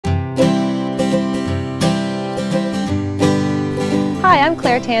I'm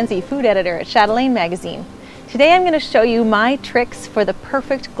Claire Tansey, food editor at Chatelaine magazine. Today I'm going to show you my tricks for the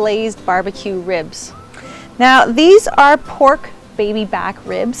perfect glazed barbecue ribs. Now these are pork baby back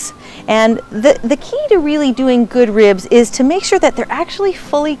ribs, and the key to really doing good ribs is to make sure that they're actually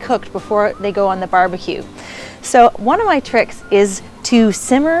fully cooked before they go on the barbecue. So one of my tricks is to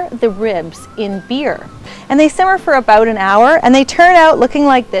simmer the ribs in beer, and they simmer for about an hour and they turn out looking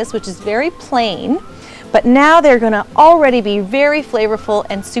like this, which is very plain, but now they're going to already be very flavorful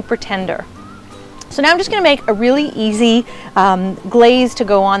and super tender. So now I'm just going to make a really easy glaze to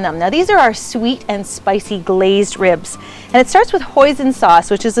go on them. Now these are our sweet and spicy glazed ribs, and it starts with hoisin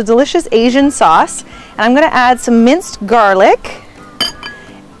sauce, which is a delicious Asian sauce, and I'm going to add some minced garlic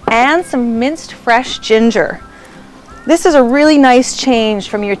and some minced fresh ginger. This is a really nice change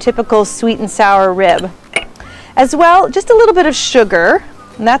from your typical sweet and sour rib. As well, just a little bit of sugar,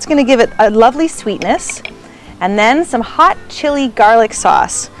 and that's going to give it a lovely sweetness, and then some hot chili garlic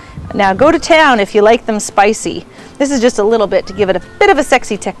sauce. Now go to town if you like them spicy. This is just a little bit to give it a bit of a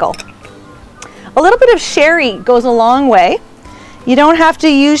sexy tickle. A little bit of sherry goes a long way. You don't have to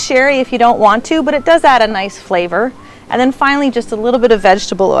use sherry if you don't want to, but it does add a nice flavor. And then finally just a little bit of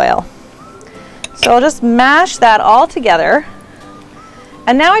vegetable oil. So I'll just mash that all together.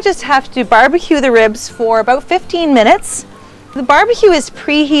 And now I just have to barbecue the ribs for about 15 minutes. The barbecue is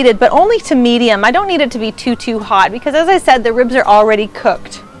preheated, but only to medium. I don't need it to be too hot because, as I said, the ribs are already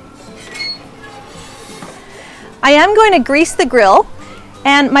cooked. I am going to grease the grill,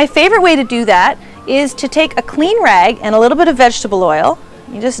 and my favorite way to do that is to take a clean rag and a little bit of vegetable oil.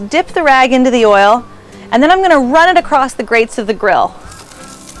 You just dip the rag into the oil, and then I'm going to run it across the grates of the grill.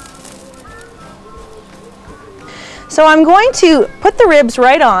 So I'm going to put the ribs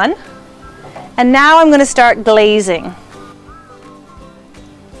right on, and now I'm going to start glazing.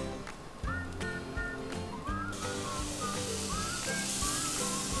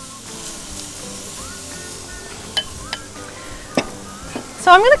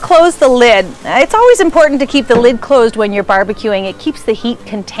 So I'm going to close the lid. It's always important to keep the lid closed when you're barbecuing. It keeps the heat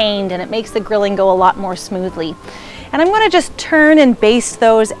contained and it makes the grilling go a lot more smoothly. And I'm going to just turn and baste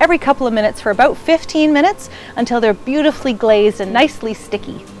those every couple of minutes for about 15 minutes until they're beautifully glazed and nicely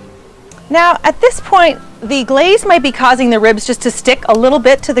sticky. Now at this point, the glaze might be causing the ribs just to stick a little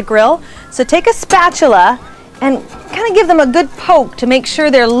bit to the grill. So take a spatula and kind of give them a good poke to make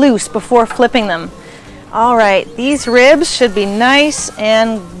sure they're loose before flipping them. All right, these ribs should be nice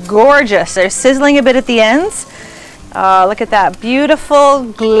and gorgeous. They're sizzling a bit at the ends. Look at that, beautiful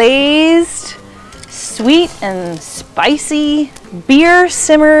glazed, sweet and spicy, beer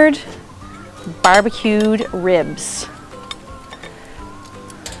simmered, barbecued ribs.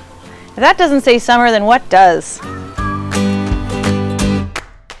 If that doesn't say summer, then what does?